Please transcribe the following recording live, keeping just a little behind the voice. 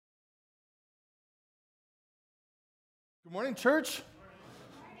Good morning, church.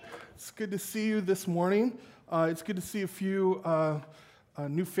 It's good to see you this morning. It's good to see a few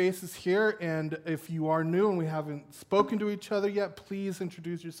new faces here. And if you are new and we haven't spoken to each other yet, please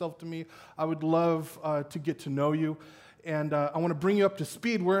introduce yourself to me. I would love to get to know you. And I want to bring you up to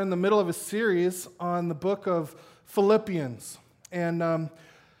speed. We're in the middle of a series on the book of Philippians. And I'm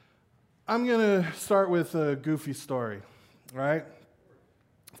going to start with a goofy story, right?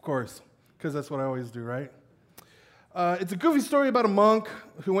 Of course, because that's what I always do, right? It's a goofy story about a monk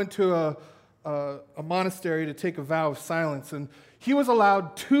who went to a monastery to take a vow of silence, and he was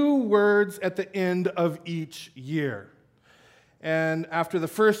allowed 2 words at the end of each year. And after the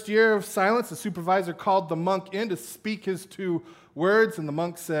first year of silence, the supervisor called the monk in to speak his 2 words, and the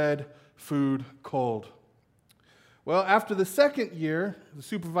monk said, "Food cold." Well, after the second year, the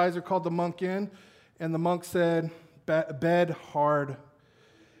supervisor called the monk in, and the monk said, "Bed hard."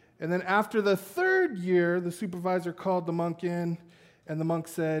 And then after the third year, the supervisor called the monk in, and the monk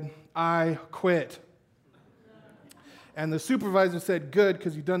said, "I quit." And the supervisor said, "Good,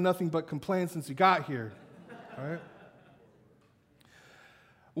 because you've done nothing but complain since you got here." All right?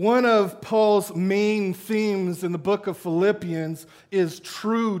 One of Paul's main themes in the book of Philippians is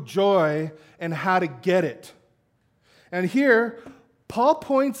true joy and how to get it. And here, Paul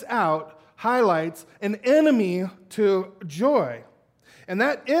highlights an enemy to joy. And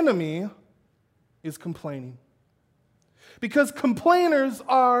that enemy is complaining. Because complainers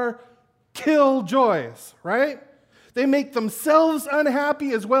are killjoys, right? They make themselves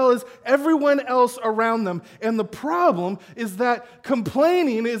unhappy as well as everyone else around them. And the problem is that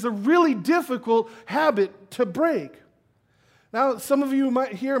complaining is a really difficult habit to break. Now, some of you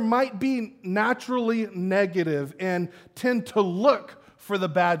might be naturally negative and tend to look for the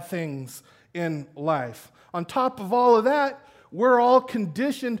bad things in life. On top of all of that, we're all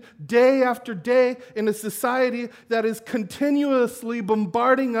conditioned day after day in a society that is continuously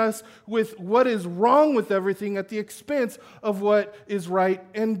bombarding us with what is wrong with everything at the expense of what is right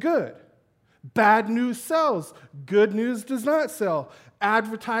and good. Bad news sells. Good news does not sell.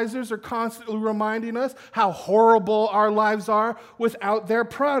 Advertisers are constantly reminding us how horrible our lives are without their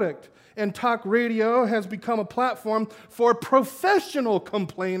product. And talk radio has become a platform for professional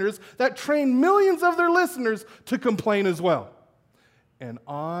complainers that train millions of their listeners to complain as well. And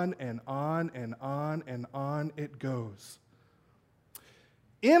on and on and on and on it goes.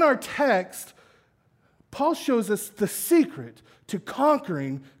 In our text, Paul shows us the secret to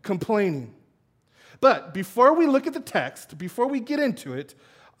conquering complaining. But before we look at the text, before we get into it,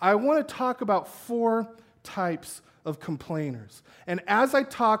 I want to talk about 4 types of complainers. And as I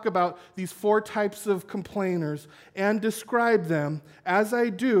talk about these 4 types of complainers and describe them, as I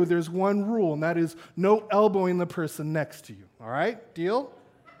do, there's one rule, and that is no elbowing the person next to you. All right? Deal?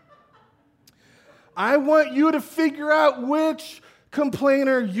 I want you to figure out which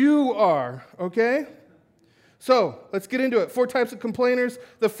complainer you are, okay? So, let's get into it. 4 types of complainers.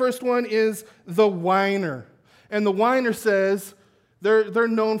 The first one is the whiner. And the whiner says, they're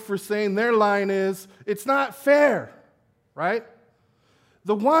known for saying, their line is, "It's not fair," right?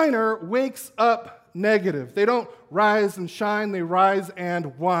 The whiner wakes up negative. They don't rise and shine, they rise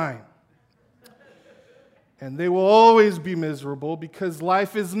and whine. And they will always be miserable because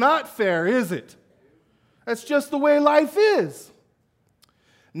life is not fair, is it? That's just the way life is.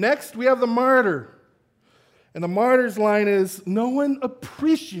 Next, we have the martyr. And the martyr's line is, "No one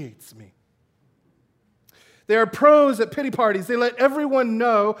appreciates me." They are pros at pity parties. They let everyone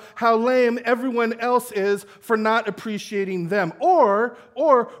know how lame everyone else is for not appreciating them. Or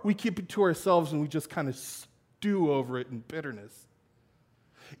we keep it to ourselves and we just kind of stew over it in bitterness.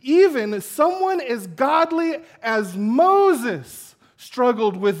 Even someone as godly as Moses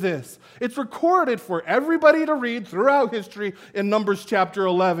struggled with this. It's recorded for everybody to read throughout history in Numbers chapter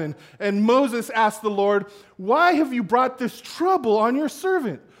 11. And Moses asked the Lord, "Why have you brought this trouble on your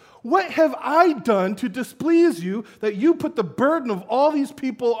servant? What have I done to displease you that you put the burden of all these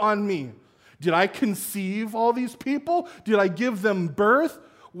people on me? Did I conceive all these people? Did I give them birth?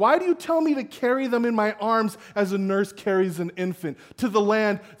 Why do you tell me to carry them in my arms as a nurse carries an infant to the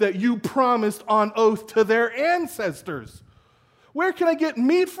land that you promised on oath to their ancestors? Where can I get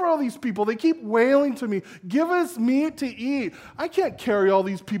meat for all these people? They keep wailing to me, 'Give us meat to eat.' I can't carry all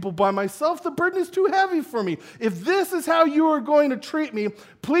these people by myself. The burden is too heavy for me. If this is how you are going to treat me,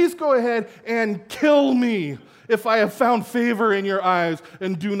 please go ahead and kill me if I have found favor in your eyes,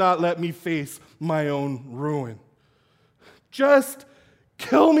 and do not let me face my own ruin. Just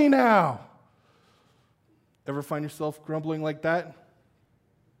kill me now." Ever find yourself grumbling like that?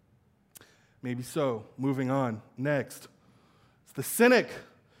 Maybe so. Moving on. Next. The cynic.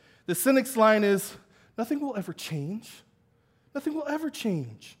 The cynic's line is, "Nothing will ever change. Nothing will ever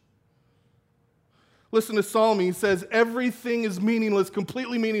change. Listen to Solomon. He says, everything is meaningless,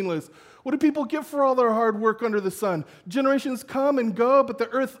 completely meaningless. What do people get for all their hard work under the sun? Generations come and go, but the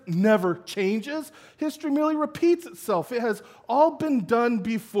earth never changes. History merely repeats itself. It has all been done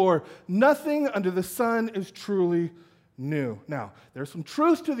before. Nothing under the sun is truly new. Now, there's some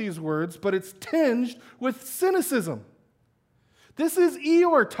truth to these words, but it's tinged with cynicism. This is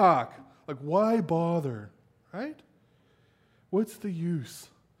Eeyore talk. Like, why bother, right? What's the use?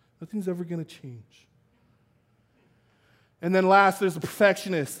 Nothing's ever going to change. And then last, there's the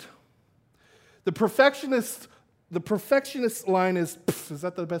perfectionist. The perfectionist line is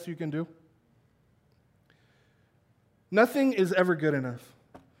that the best you can do? Nothing is ever good enough.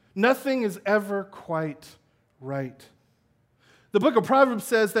 Nothing is ever quite right. The book of Proverbs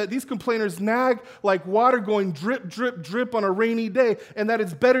says that these complainers nag like water going drip, drip, drip on a rainy day, and that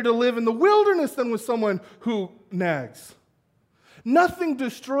it's better to live in the wilderness than with someone who nags. Nothing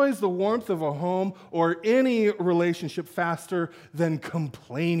destroys the warmth of a home or any relationship faster than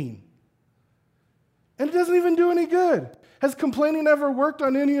complaining. And it doesn't even do any good. Has complaining ever worked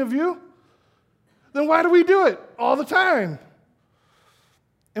on any of you? Then why do we do it all the time?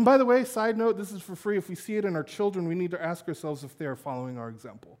 And by the way, side note, this is for free. If we see it in our children, we need to ask ourselves if they are following our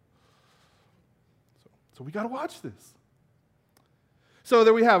example. So we got to watch this. So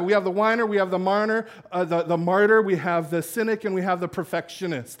there we have it. We have the whiner, we have the martyr, we have the cynic, and we have the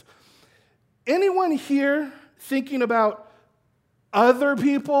perfectionist. Anyone here thinking about other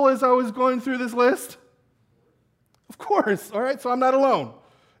people as I was going through this list? Of course, all right? So I'm not alone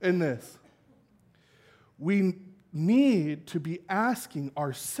in this. We need to be asking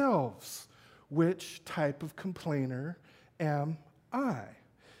ourselves, which type of complainer am I?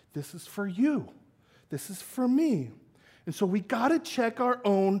 This is for you. This is for me. And so we got to check our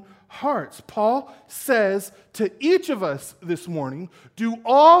own hearts. Paul says to each of us this morning, do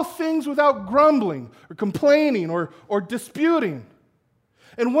all things without grumbling or complaining or disputing.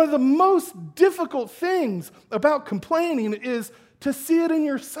 And one of the most difficult things about complaining is to see it in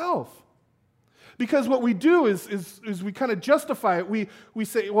yourself. Because what we do is we kind of justify it. We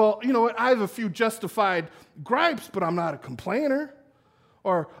say, well, you know what, I have a few justified gripes, but I'm not a complainer.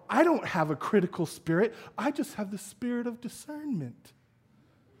 Or I don't have a critical spirit. I just have the spirit of discernment.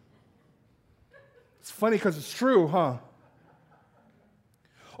 It's funny because it's true, huh?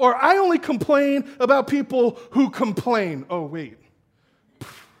 Or I only complain about people who complain. Oh, wait.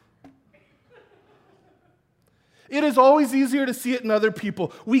 It is always easier to see it in other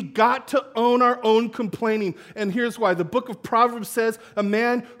people. We got to own our own complaining. And here's why. The book of Proverbs says a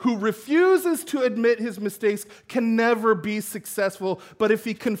man who refuses to admit his mistakes can never be successful. But if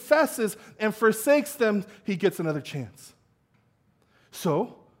he confesses and forsakes them, he gets another chance.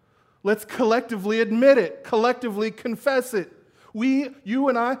 So, let's collectively admit it. Collectively confess it. You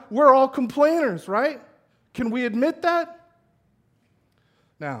and I, we're all complainers, right? Can we admit that?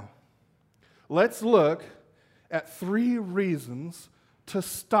 Now, let's look at 3 reasons to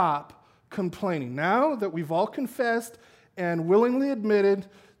stop complaining. Now that we've all confessed and willingly admitted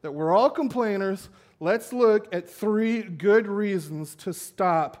that we're all complainers, let's look at 3 good reasons to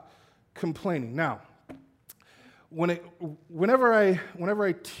stop complaining. Now, whenever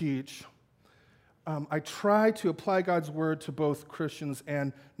I teach, I try to apply God's word to both Christians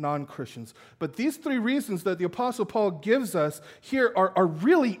and non-Christians. But these 3 reasons that the Apostle Paul gives us here are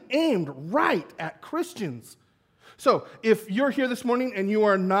really aimed right at Christians. So, if you're here this morning and you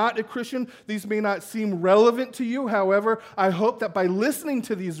are not a Christian, these may not seem relevant to you. However, I hope that by listening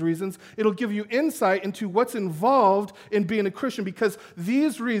to these reasons, it'll give you insight into what's involved in being a Christian, because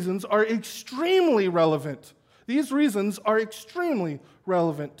these reasons are extremely relevant. These reasons are extremely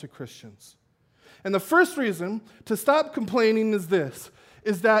relevant to Christians. And the first reason to stop complaining is this,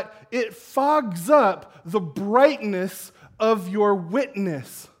 is that it fogs up the brightness of your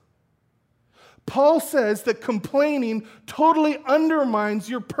witness. Paul says that complaining totally undermines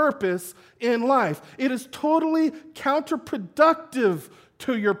your purpose in life. It is totally counterproductive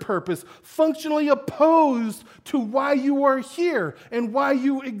to your purpose, functionally opposed to why you are here and why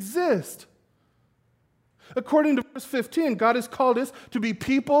you exist. According to verse 15, God has called us to be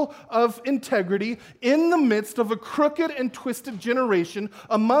people of integrity in the midst of a crooked and twisted generation,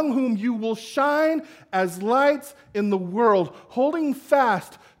 among whom you will shine as lights in the world, holding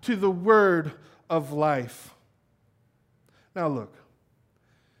fast to the word of life. Now look,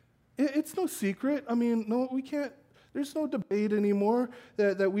 it's no secret. I mean, no, we can't, there's no debate anymore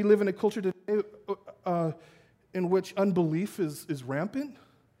that we live in a culture today in which unbelief is rampant,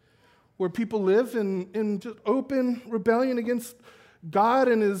 where people live in just open rebellion against God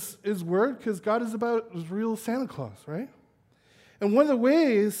and His word, because God is about His real Santa Claus, right? And one of the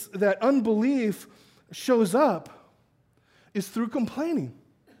ways that unbelief shows up is through complaining.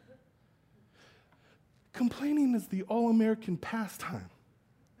 Complaining is the all-American pastime.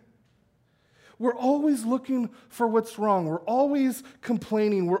 We're always looking for what's wrong. We're always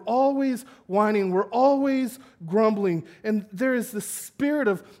complaining. We're always whining. We're always grumbling. And there is this spirit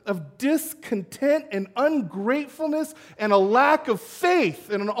of discontent and ungratefulness and a lack of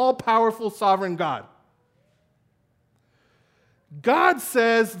faith in an all-powerful sovereign God. God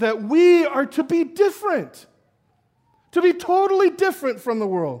says that we are to be different, to be totally different from the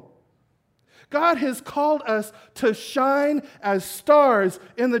world. God has called us to shine as stars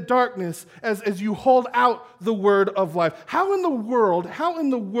in the darkness as you hold out the word of life. How in the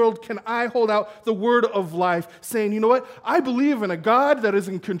world can I hold out the word of life saying, you know what, I believe in a God that is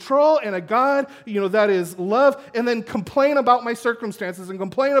in control and a God, that is love, and then complain about my circumstances and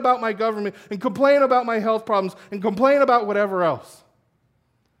complain about my government and complain about my health problems and complain about whatever else?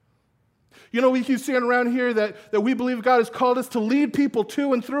 We keep seeing around here that we believe God has called us to lead people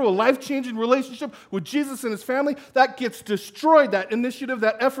to and through a life-changing relationship with Jesus and his family. That gets destroyed. That initiative,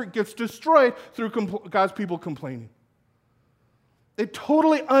 that effort gets destroyed through God's people complaining. It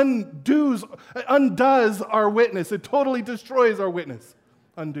totally undoes our witness. It totally destroys our witness.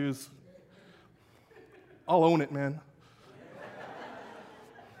 Undoes. I'll own it, man.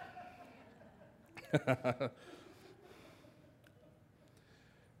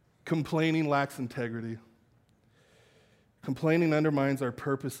 Complaining lacks integrity. Complaining undermines our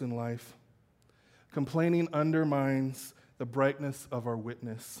purpose in life. Complaining undermines the brightness of our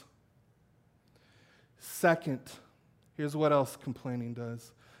witness. Second, here's what else complaining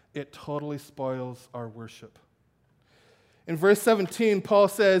does. It totally spoils our worship. In verse 17, Paul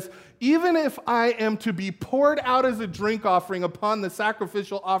says, even if I am to be poured out as a drink offering upon the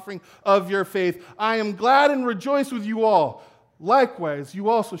sacrificial offering of your faith, I am glad and rejoice with you all. Likewise, you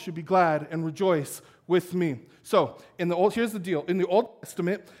also should be glad and rejoice with me. So, here's the deal. In the Old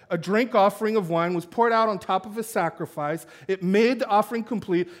Testament, a drink offering of wine was poured out on top of a sacrifice. It made the offering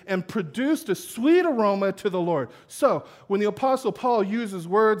complete and produced a sweet aroma to the Lord. So, when the Apostle Paul uses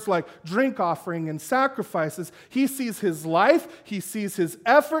words like drink offering and sacrifices, he sees his life, he sees his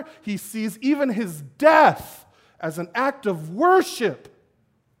effort, he sees even his death as an act of worship.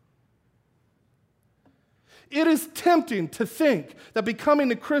 It is tempting to think that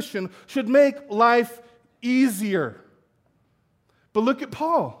becoming a Christian should make life easier. But look at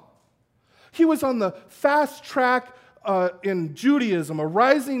Paul. He was on the fast track in Judaism, a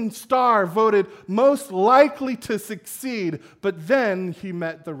rising star voted most likely to succeed, but then he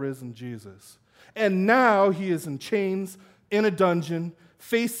met the risen Jesus. And now he is in chains, in a dungeon,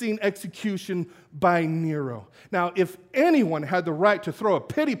 facing execution by Nero. Now, if anyone had the right to throw a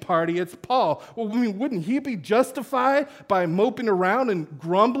pity party, it's Paul. Well, wouldn't he be justified by moping around and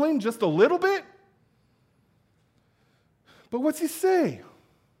grumbling just a little bit? But what's he say?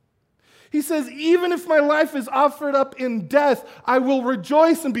 He says, even if my life is offered up in death, I will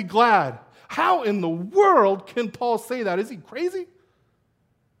rejoice and be glad. How in the world can Paul say that? Is he crazy?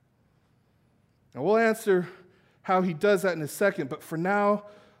 Now, we'll answer how he does that in a second, but for now,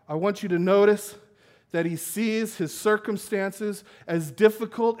 I want you to notice that he sees his circumstances, as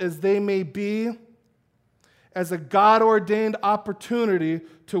difficult as they may be, as a God-ordained opportunity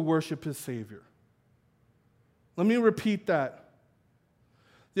to worship his Savior. Let me repeat that.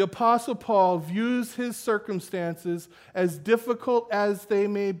 The Apostle Paul views his circumstances, as difficult as they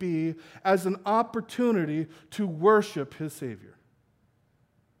may be, as an opportunity to worship his Savior.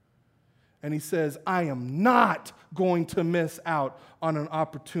 And he says, I am not going to miss out on an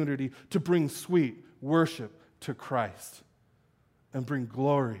opportunity to bring sweet worship to Christ and bring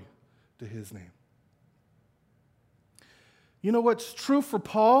glory to his name. You know what's true for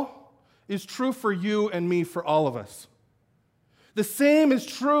Paul is true for you and me, for all of us. The same is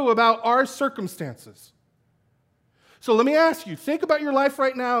true about our circumstances. So let me ask you, think about your life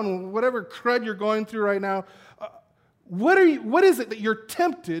right now and whatever crud you're going through right now. What is it that you're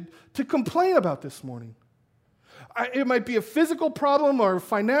tempted to complain about this morning? It might be a physical problem or a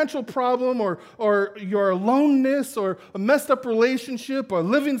financial problem or your aloneness or a messed up relationship or a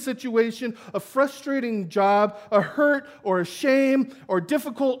living situation, a frustrating job, a hurt or a shame or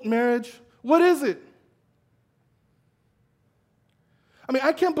difficult marriage. What is it?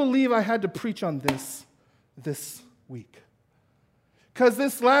 I can't believe I had to preach on this week. Because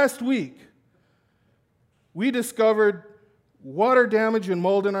this last week, we discovered water damage and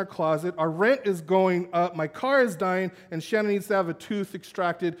mold in our closet. Our rent is going up. My car is dying, and Shannon needs to have a tooth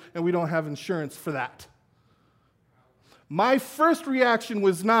extracted, and we don't have insurance for that. My first reaction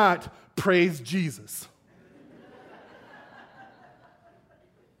was not, praise Jesus.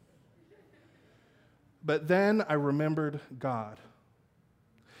 But then I remembered God.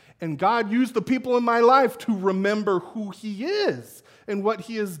 And God used the people in my life to remember who He is and what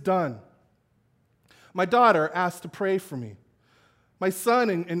He has done. My daughter asked to pray for me. My son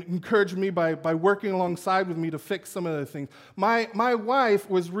encouraged me by working alongside with me to fix some of the things. My wife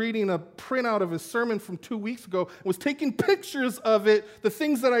was reading a printout of a sermon from 2 weeks ago, was taking pictures of it, the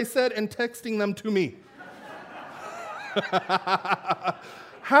things that I said, and texting them to me.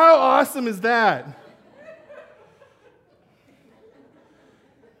 How awesome is that?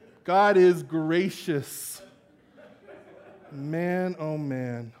 God is gracious. Man, oh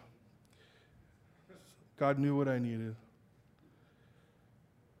man. God knew what I needed.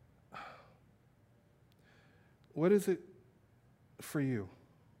 What is it for you?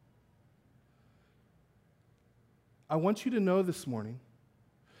 I want you to know this morning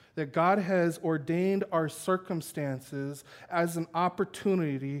that God has ordained our circumstances as an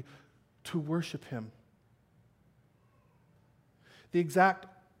opportunity to worship Him. The exact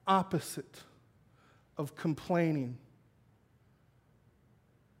opposite of complaining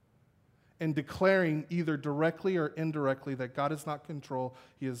and declaring either directly or indirectly that God is not control,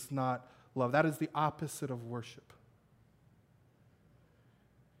 He is not love. That is the opposite of worship.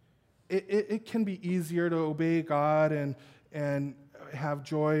 It can be easier to obey God and have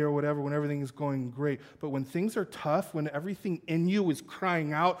joy or whatever when everything is going great. But when things are tough, when everything in you is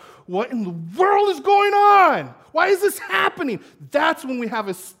crying out, what in the world is going on? Why is this happening? That's when we have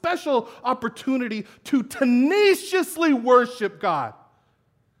a special opportunity to tenaciously worship God.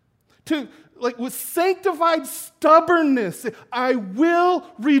 To, like, with sanctified stubbornness, I will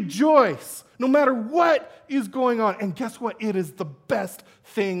rejoice no matter what is going on. And guess what? It is the best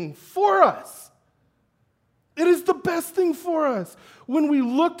thing for us. It is the best thing for us. When we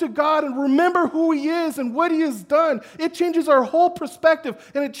look to God and remember who He is and what He has done, it changes our whole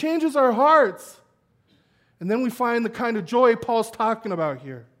perspective and it changes our hearts. And then we find the kind of joy Paul's talking about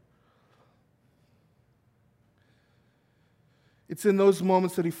here. It's in those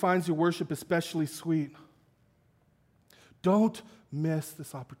moments that he finds your worship especially sweet. Don't miss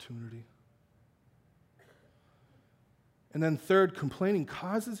this opportunity. And then third, complaining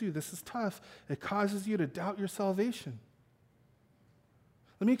causes you, this is tough, it causes you to doubt your salvation.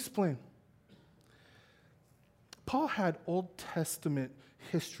 Let me explain. Paul had Old Testament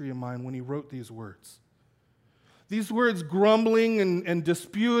history in mind when he wrote these words. These words, grumbling and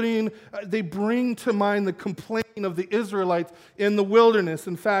disputing, they bring to mind the complaining of the Israelites in the wilderness.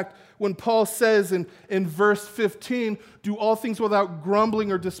 In fact, when Paul says in verse 15, do all things without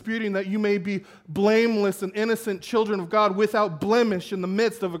grumbling or disputing, that you may be blameless and innocent children of God without blemish in the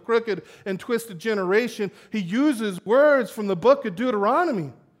midst of a crooked and twisted generation, he uses words from the book of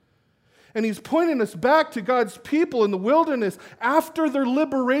Deuteronomy. And he's pointing us back to God's people in the wilderness after their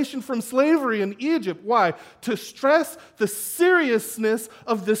liberation from slavery in Egypt. Why? To stress the seriousness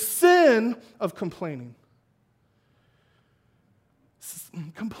of the sin of complaining.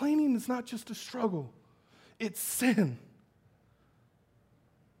 Complaining is not just a struggle, it's sin.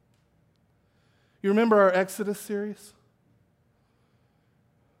 You remember our Exodus series?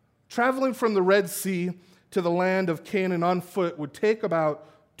 Traveling from the Red Sea to the land of Canaan on foot would take about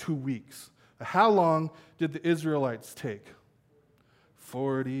 2 weeks. How long did the Israelites take?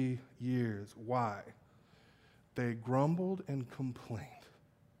 40 years. Why? They grumbled and complained.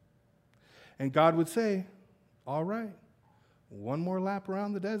 And God would say, all right, one more lap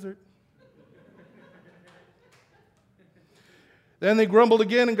around the desert. Then they grumbled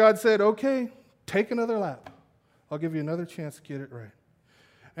again, and God said, okay, take another lap. I'll give you another chance to get it right.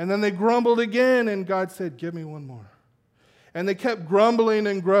 And then they grumbled again, and God said, give me one more. And they kept grumbling,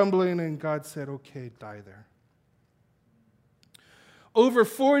 and God said, okay, die there. Over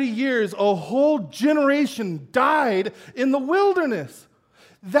 40 years, a whole generation died in the wilderness.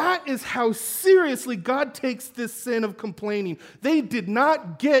 That is how seriously God takes this sin of complaining. They did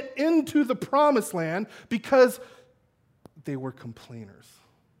not get into the promised land because they were complainers.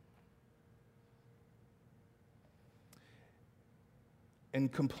 And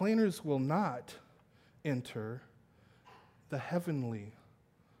complainers will not enter the heavenly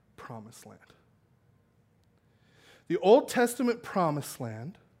promised land. The Old Testament promised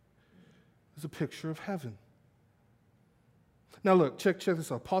land is a picture of heaven. Now look, check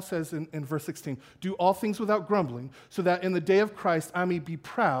this out. Paul says in verse 16, do all things without grumbling, so that in the day of Christ I may be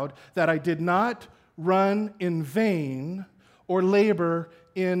proud that I did not run in vain or labor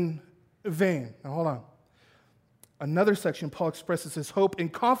in vain. Now hold on. Another section, Paul expresses his hope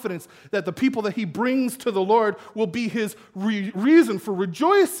and confidence that the people that he brings to the Lord will be his reason for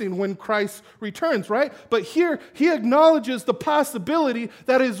rejoicing when Christ returns, right? But here, he acknowledges the possibility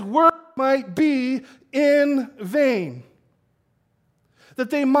that his work might be in vain, that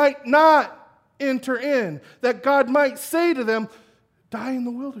they might not enter in, that God might say to them, die in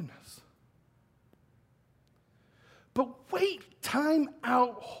the wilderness. But wait, time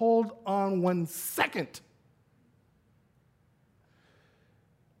out, hold on 1 second.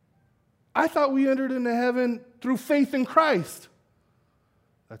 I thought we entered into heaven through faith in Christ.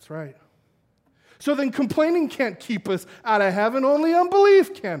 That's right. So then complaining can't keep us out of heaven, only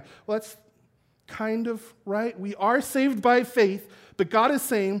unbelief can. Well, that's kind of right. We are saved by faith, but God is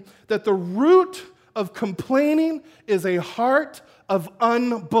saying that the root of complaining is a heart of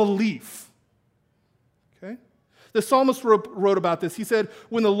unbelief. Okay? The psalmist wrote about this. He said,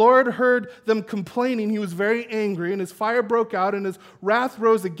 when the Lord heard them complaining, he was very angry, and his fire broke out, and his wrath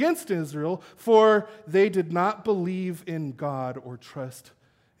rose against Israel, for they did not believe in God or trust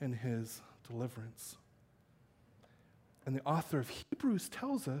in his deliverance. And the author of Hebrews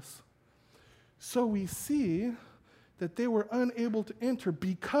tells us, so we see that they were unable to enter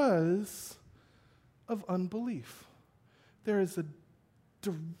because of unbelief. There is a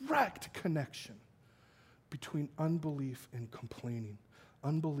direct connection between unbelief and complaining,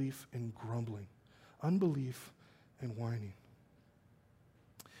 unbelief and grumbling, unbelief and whining.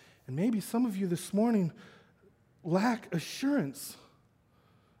 And maybe some of you this morning lack assurance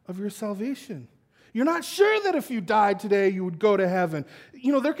of your salvation. You're not sure that if you died today, you would go to heaven.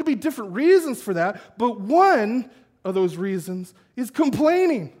 You know, there could be different reasons for that, but one of those reasons is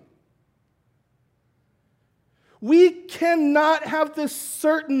complaining. We cannot have this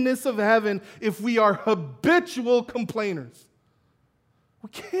certainness of heaven if we are habitual complainers. We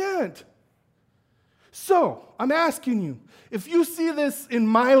can't. So, I'm asking you, if you see this in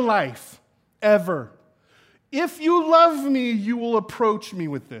my life, ever, if you love me, you will approach me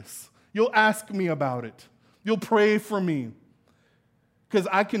with this. You'll ask me about it. You'll pray for me. Because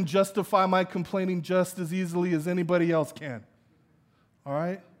I can justify my complaining just as easily as anybody else can. All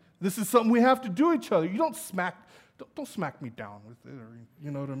right? This is something we have to do each other. You don't smack me down with it, or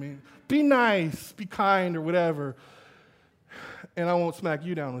you know what I mean? Be nice, be kind, or whatever. And I won't smack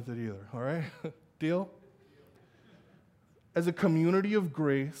you down with it either, all right? Deal? As a community of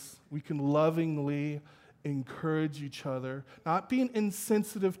grace, we can lovingly encourage each other, not being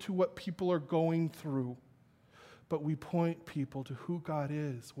insensitive to what people are going through, but we point people to who God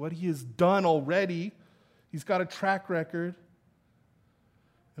is, what he has done already. He's got a track record,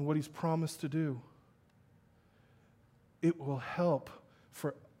 and what he's promised to do. It will help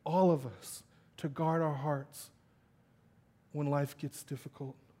for all of us to guard our hearts when life gets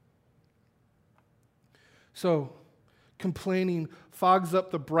difficult. So, complaining fogs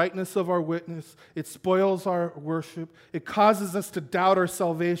up the brightness of our witness. It spoils our worship. It causes us to doubt our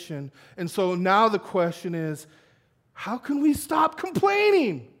salvation. And so now the question is, how can we stop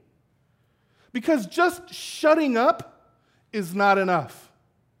complaining? Because just shutting up is not enough.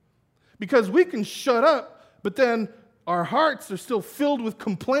 Because we can shut up, but then our hearts are still filled with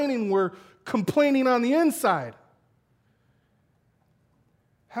complaining. We're complaining on the inside.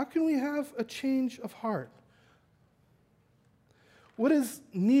 How can we have a change of heart? What is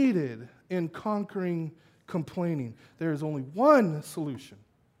needed in conquering complaining? There is only one solution.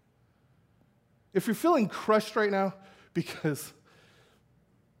 If you're feeling crushed right now because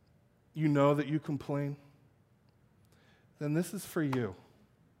you know that you complain, then this is for you.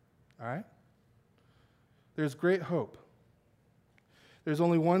 All right? There's great hope. There's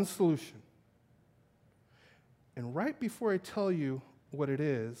only one solution. And right before I tell you what it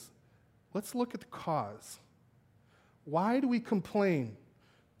is, let's look at the cause. Why do we complain?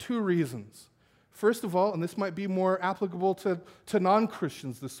 2 reasons. First of all, and this might be more applicable to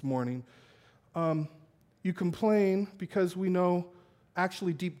non-Christians this morning, you complain because we know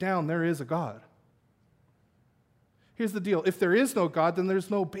actually deep down there is a God. Here's the deal. If there is no God, then there's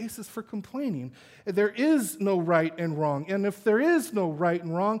no basis for complaining. There is no right and wrong. And if there is no right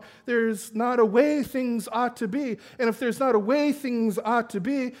and wrong, there's not a way things ought to be. And if there's not a way things ought to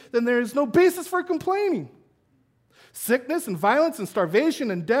be, then there's no basis for complaining. Sickness and violence and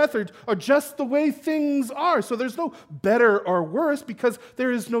starvation and death are just the way things are. So there's no better or worse because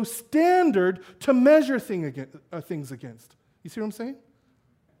there is no standard to measure things against. You see what I'm saying?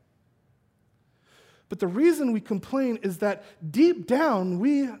 But the reason we complain is that deep down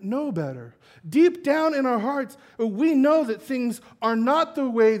we know better. Deep down in our hearts, we know that things are not the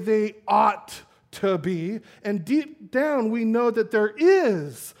way they ought to be. And deep down we know that there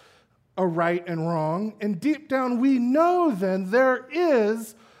is a right and wrong, and deep down we know then there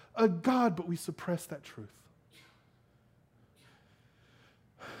is a God, but we suppress that truth.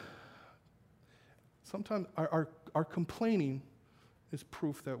 Sometimes our complaining is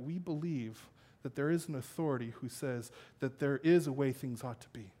proof that we believe that there is an authority who says that there is a way things ought to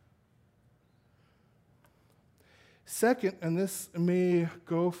be. Second, and this may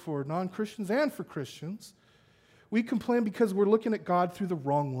go for non-Christians and for Christians, we complain because we're looking at God through the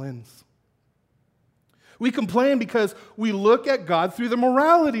wrong lens. We complain because we look at God through the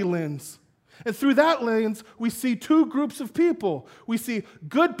morality lens. And through that lens, we see two groups of people. We see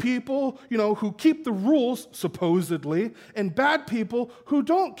good people, who keep the rules, supposedly, and bad people who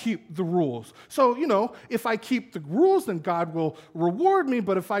don't keep the rules. So, if I keep the rules, then God will reward me.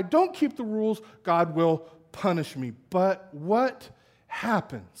 But if I don't keep the rules, God will punish me. But what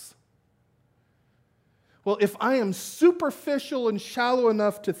happens? Well, if I am superficial and shallow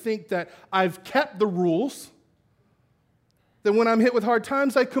enough to think that I've kept the rules, then when I'm hit with hard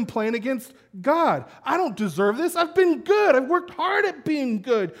times, I complain against God. I don't deserve this. I've been good. I've worked hard at being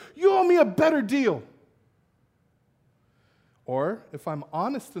good. You owe me a better deal. Or if I'm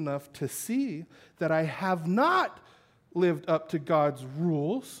honest enough to see that I have not lived up to God's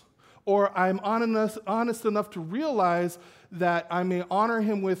rules, or I'm honest enough to realize that I may honor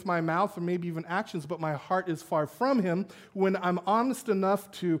him with my mouth or maybe even actions, but my heart is far from him, when I'm honest enough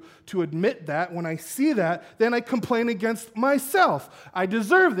to admit that, when I see that, then I complain against myself. I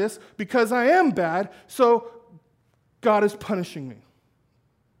deserve this because I am bad, so God is punishing me.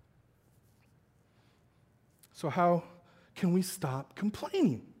 So how can we stop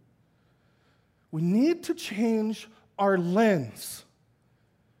complaining? We need to change our lens.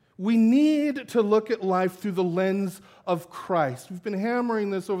 We need to look at life through the lens of Christ. We've been hammering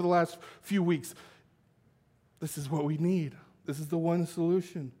this over the last few weeks. This is what we need. This is the one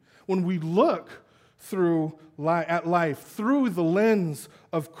solution. When we look at life through the lens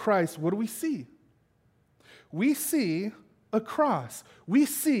of Christ, what do we see? We see a cross. We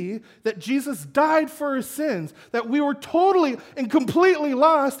see that Jesus died for our sins, that we were totally and completely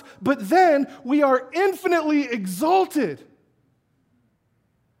lost, but then we are infinitely exalted.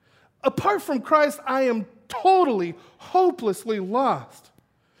 Apart from Christ, I am totally, hopelessly lost.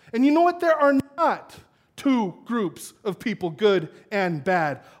 And you know what? There are not two groups of people, good and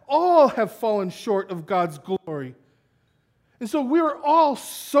bad. All have fallen short of God's glory. And so we are all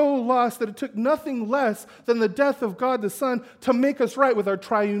so lost that it took nothing less than the death of God the Son to make us right with our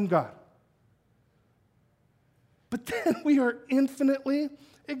triune God. But then we are infinitely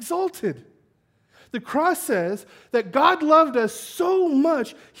exalted. The cross says that God loved us so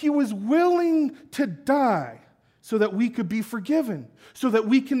much, he was willing to die so that we could be forgiven, so that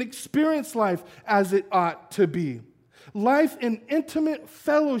we can experience life as it ought to be. Life in intimate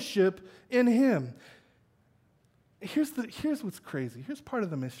fellowship in him. Here's what's crazy. Here's part of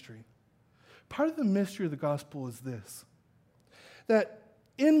the mystery. Part of the mystery of the gospel is this, that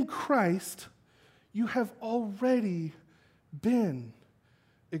in Christ, you have already been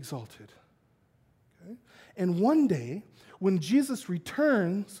exalted. And one day, when Jesus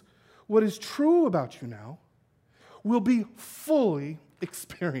returns, what is true about you now will be fully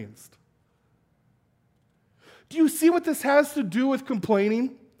experienced. Do you see what this has to do with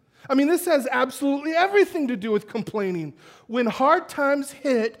complaining? I mean, this has absolutely everything to do with complaining. When hard times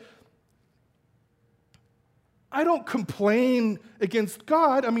hit, I don't complain against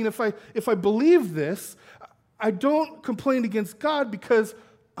God. I mean, if I believe this, I don't complain against God because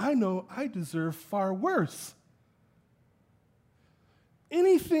I know I deserve far worse.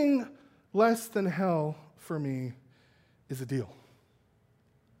 Anything less than hell for me is a deal.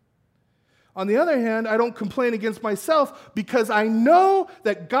 On the other hand, I don't complain against myself because I know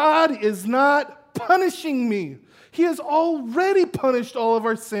that God is not punishing me. He has already punished all of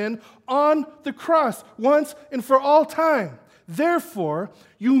our sin on the cross once and for all time. Therefore,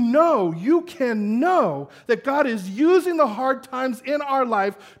 you can know that God is using the hard times in our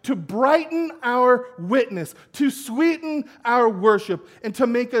life to brighten our witness, to sweeten our worship, and to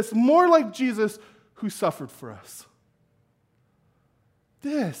make us more like Jesus who suffered for us.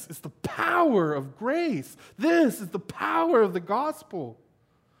 This is the power of grace. This is the power of the gospel.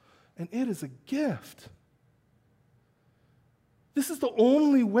 And it is a gift. This is the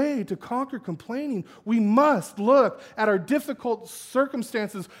only way to conquer complaining. We must look at our difficult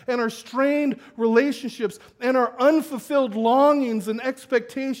circumstances and our strained relationships and our unfulfilled longings and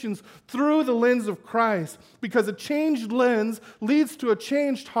expectations through the lens of Christ. Because a changed lens leads to a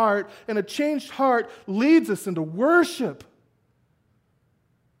changed heart, and a changed heart leads us into worship.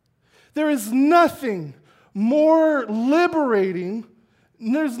 There is nothing more liberating,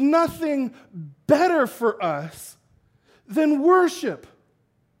 and there's nothing better for us than worship.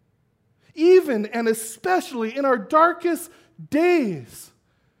 Even and especially in our darkest days.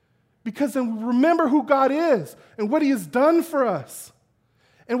 Because then we remember who God is and what he has done for us.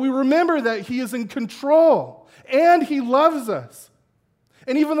 And we remember that He is in control and He loves us.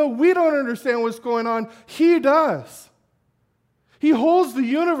 And even though we don't understand what's going on, He does. He holds the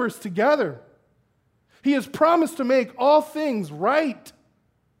universe together. He has promised to make all things right.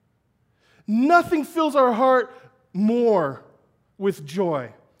 Nothing fills our heart more with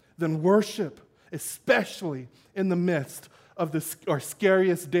joy than worship, especially in the midst of our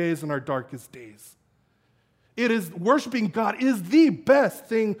scariest days and our darkest days. Worshiping God is the best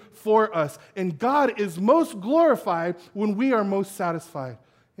thing for us, and God is most glorified when we are most satisfied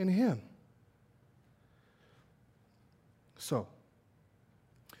in Him. So,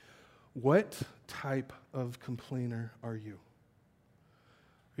 what type of complainer are you?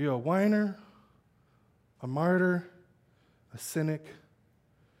 Are you a whiner, a martyr, a cynic,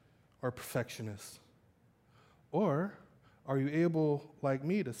 or a perfectionist? Or are you able, like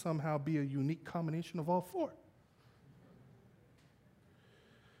me, to somehow be a unique combination of all four?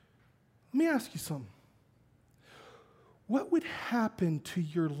 Let me ask you something. What would happen to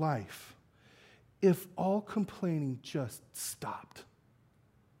your life if all complaining just stopped?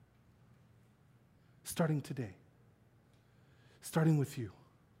 Starting today. Starting with you.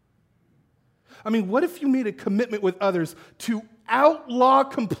 I mean, what if you made a commitment with others to outlaw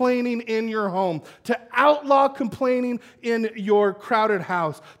complaining in your home, to outlaw complaining in your crowded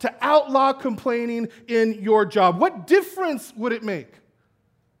house, to outlaw complaining in your job? What difference would it make?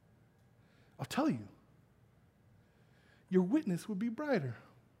 I'll tell you. Your witness would be brighter.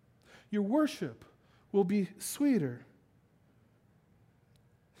 Your worship will be sweeter.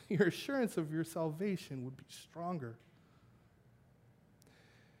 Your assurance of your salvation would be stronger.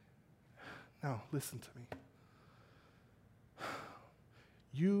 Now, listen to me.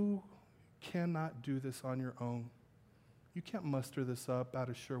 You cannot do this on your own. You can't muster this up out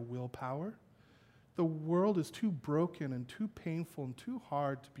of sheer willpower. The world is too broken and too painful and too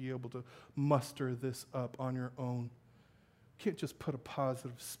hard to be able to muster this up on your own. You can't just put a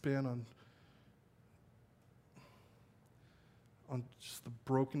positive spin on just the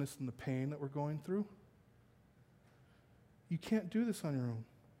brokenness and the pain that we're going through. You can't do this on your own.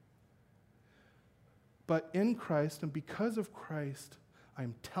 But in Christ and because of Christ,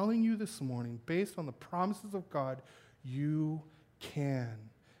 I'm telling you this morning, based on the promises of God, you can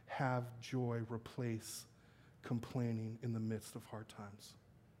have joy replace complaining in the midst of hard times.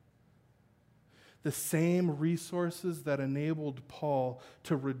 The same resources that enabled Paul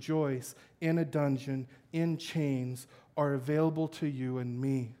to rejoice in a dungeon, in chains, are available to you and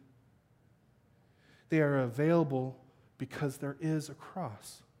me. They are available because there is a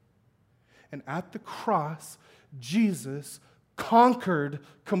cross. And at the cross, Jesus conquered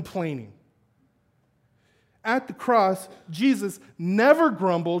complaining. At the cross, Jesus never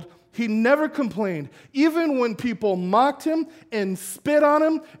grumbled. He never complained. Even when people mocked him and spit on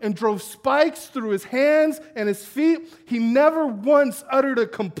him and drove spikes through his hands and his feet, he never once uttered a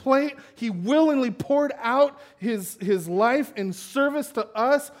complaint. He willingly poured out his life in service to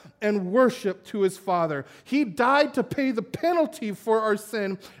us and worship to his Father. He died to pay the penalty for our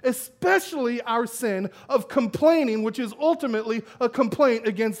sin, especially our sin of complaining, which is ultimately a complaint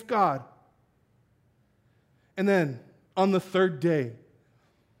against God. And then, on the third day,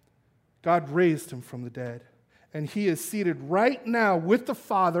 God raised him from the dead. And he is seated right now with the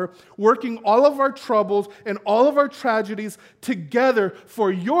Father, working all of our troubles and all of our tragedies together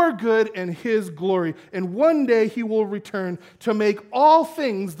for your good and his glory. And one day he will return to make all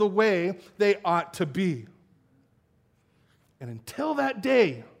things the way they ought to be. And until that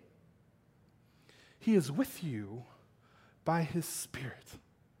day, he is with you by his Spirit.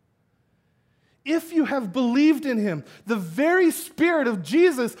 If you have believed in him, the very Spirit of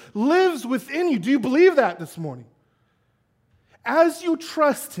Jesus lives within you. Do you believe that this morning? As you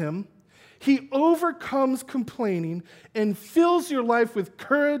trust him, he overcomes complaining and fills your life with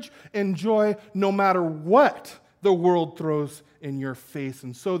courage and joy no matter what the world throws in your face.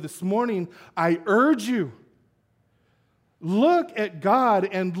 And so this morning, I urge you, look at God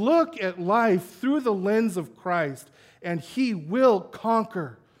and look at life through the lens of Christ, and he will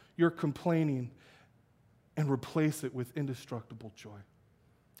conquer your complaining and replace it with indestructible joy.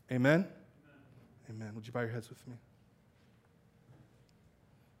 Amen? Amen. Would you bow your heads with me?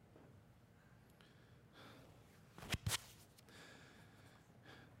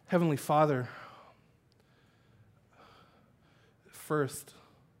 Heavenly Father, first,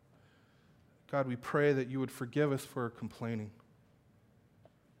 God, we pray that you would forgive us for complaining.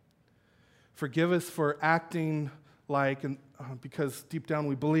 Forgive us for acting like, and because deep down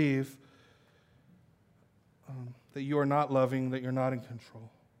we believe that you are not loving, that you're not in control.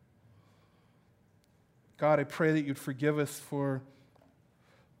 God, I pray that you'd forgive us for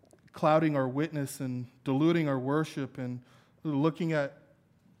clouding our witness and diluting our worship and looking at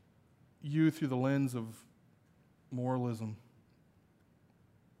you through the lens of moralism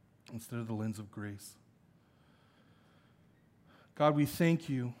instead of the lens of grace. God, we thank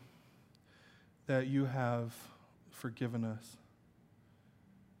you that you have forgiven us.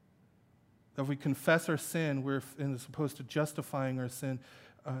 That if we confess our sin, we're as opposed to justifying our sin,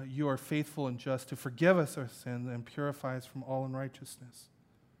 you are faithful and just to forgive us our sin and purify us from all unrighteousness.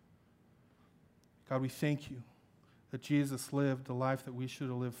 God, we thank you that Jesus lived the life that we should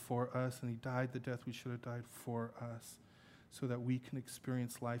have lived for us, and he died the death we should have died for us, so that we can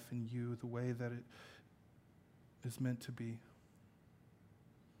experience life in you the way that it is meant to be.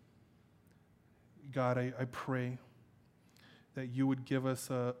 God, I pray that you would give us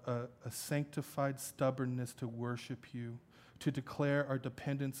a sanctified stubbornness to worship you, to declare our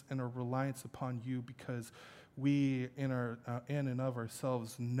dependence and our reliance upon you, because we in and of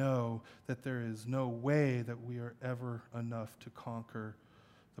ourselves know that there is no way that we are ever enough to conquer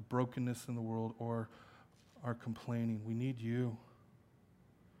the brokenness in the world or our complaining. We need you.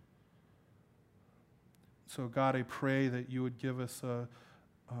 So God, I pray that you would give us,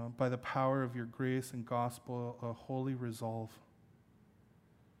 by the power of your grace and gospel, a holy resolve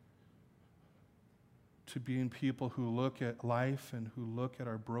to being people who look at life and who look at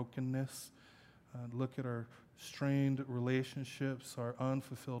our brokenness, look at our strained relationships, our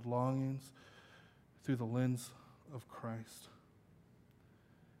unfulfilled longings through the lens of Christ.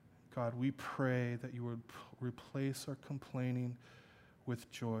 God, we pray that you would replace our complaining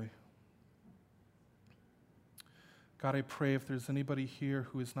with joy. God, I pray if there's anybody here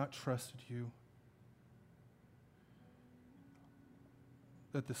who has not trusted you,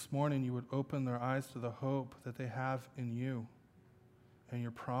 that this morning you would open their eyes to the hope that they have in you and your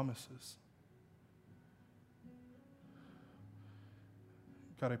promises.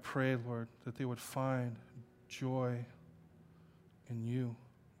 God, I pray, Lord, that they would find joy in you,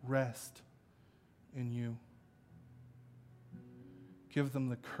 rest in you. Give them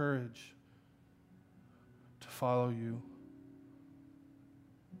the courage to follow you.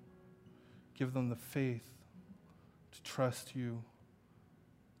 Give them the faith to trust you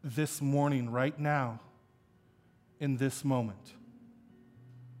this morning, right now, in this moment.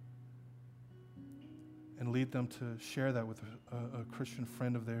 And lead them to share that with a Christian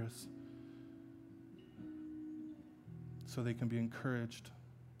friend of theirs so they can be encouraged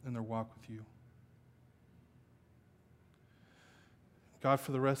in their walk with you. God,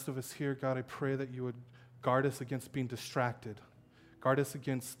 for the rest of us here, God, I pray that you would guard us against being distracted. Guard us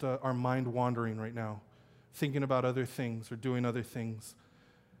against our mind wandering right now, thinking about other things or doing other things.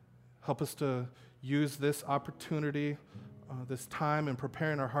 Help us to use this opportunity, this time, in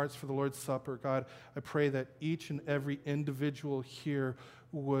preparing our hearts for the Lord's Supper. God, I pray that each and every individual here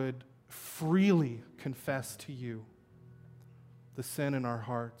would freely confess to you the sin in our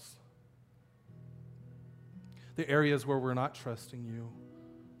hearts, the areas where we're not trusting you,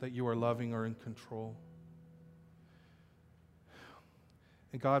 that you are loving or in control.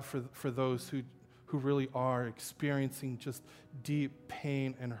 And God, for those who really are experiencing just deep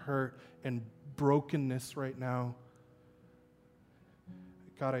pain and hurt and brokenness right now,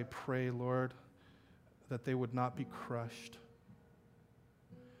 God, I pray, Lord, that they would not be crushed.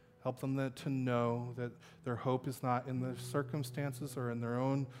 Help them to know that their hope is not in their circumstances or in their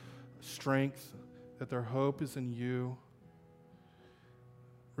own strength, that their hope is in you.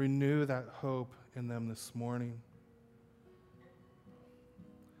 Renew that hope in them this morning.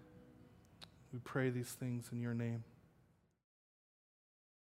 We pray these things in your name.